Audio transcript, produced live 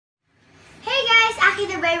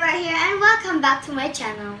Aki the Braveheart here, and welcome back to my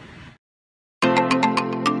channel.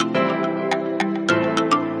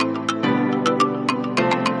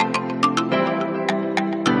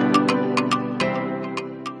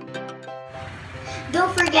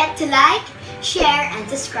 Don't forget to like, share, and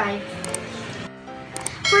subscribe.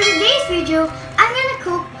 For today's video, I'm gonna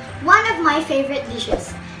cook one of my favorite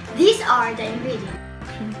dishes. These are the ingredients.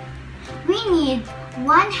 We need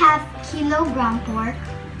 1/2 kilogram pork,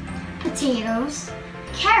 potatoes,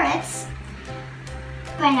 carrots,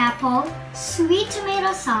 pineapple, sweet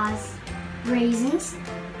tomato sauce, raisins,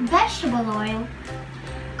 vegetable oil,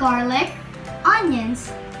 garlic,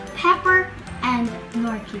 onions, pepper, and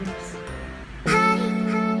nor cubes.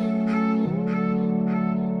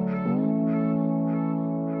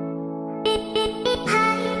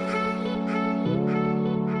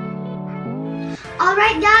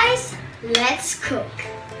 Alright guys, let's cook.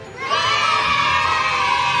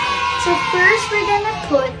 So first we're gonna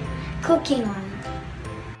put cooking oil.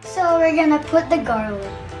 So we're gonna put the garlic.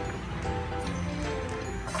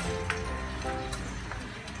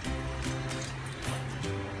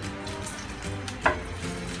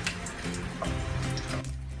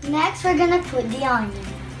 Next we're gonna put the onion.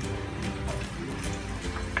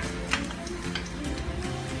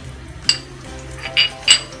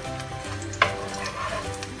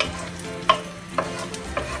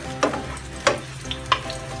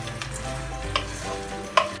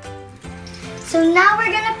 So now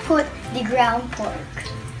we're gonna put the ground pork.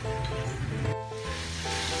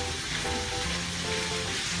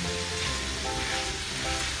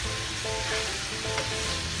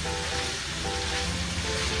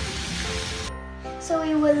 So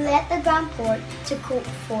we will let the ground pork to cook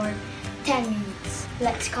for 10 minutes.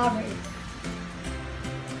 Let's cover it.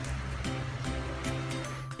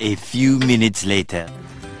 A few minutes later.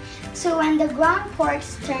 So when the ground pork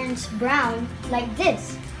turns brown like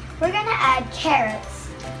this, we're gonna add carrots.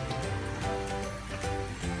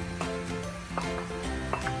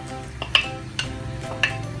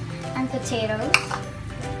 And potatoes.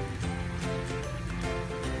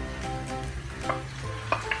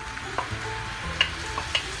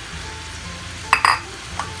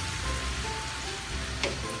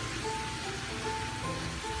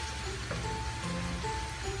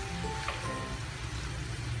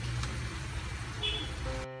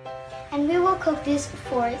 And we will cook this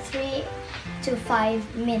for 3 to 5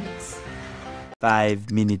 minutes.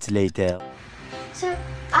 5 minutes later. So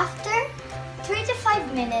after 3 to 5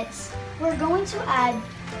 minutes, we're going to add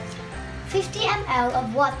 50 ml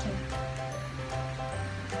of water.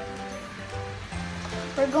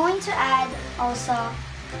 We're going to add also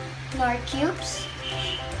nor cubes,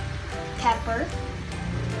 pepper,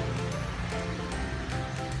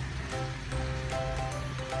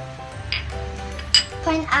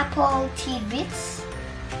 pineapple tidbits,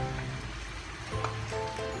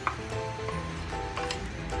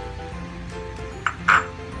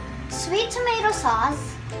 sweet tomato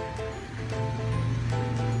sauce,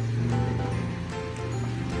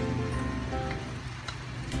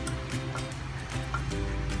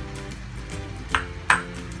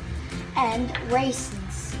 and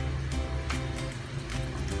raisins.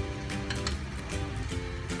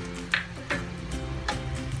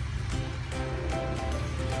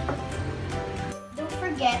 Don't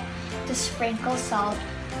forget to sprinkle salt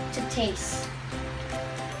to taste.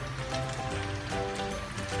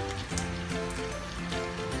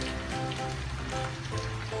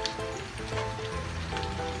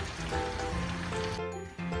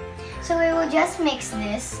 So we will just mix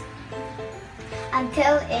this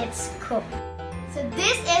until it's cooked. So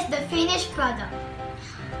this is the finished product.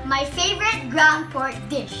 My favorite ground pork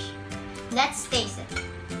dish. Let's taste it.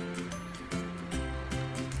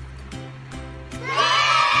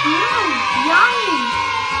 Yummy!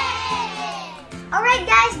 Alright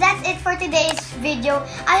guys, that's it for today's video.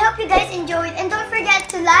 I hope you guys enjoyed, and don't forget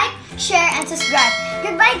to like, share, and subscribe.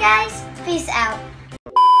 Goodbye guys! Peace out!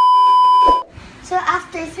 So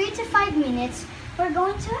after 3 to 5 minutes, we're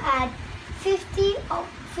going to add 50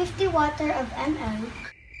 water of ml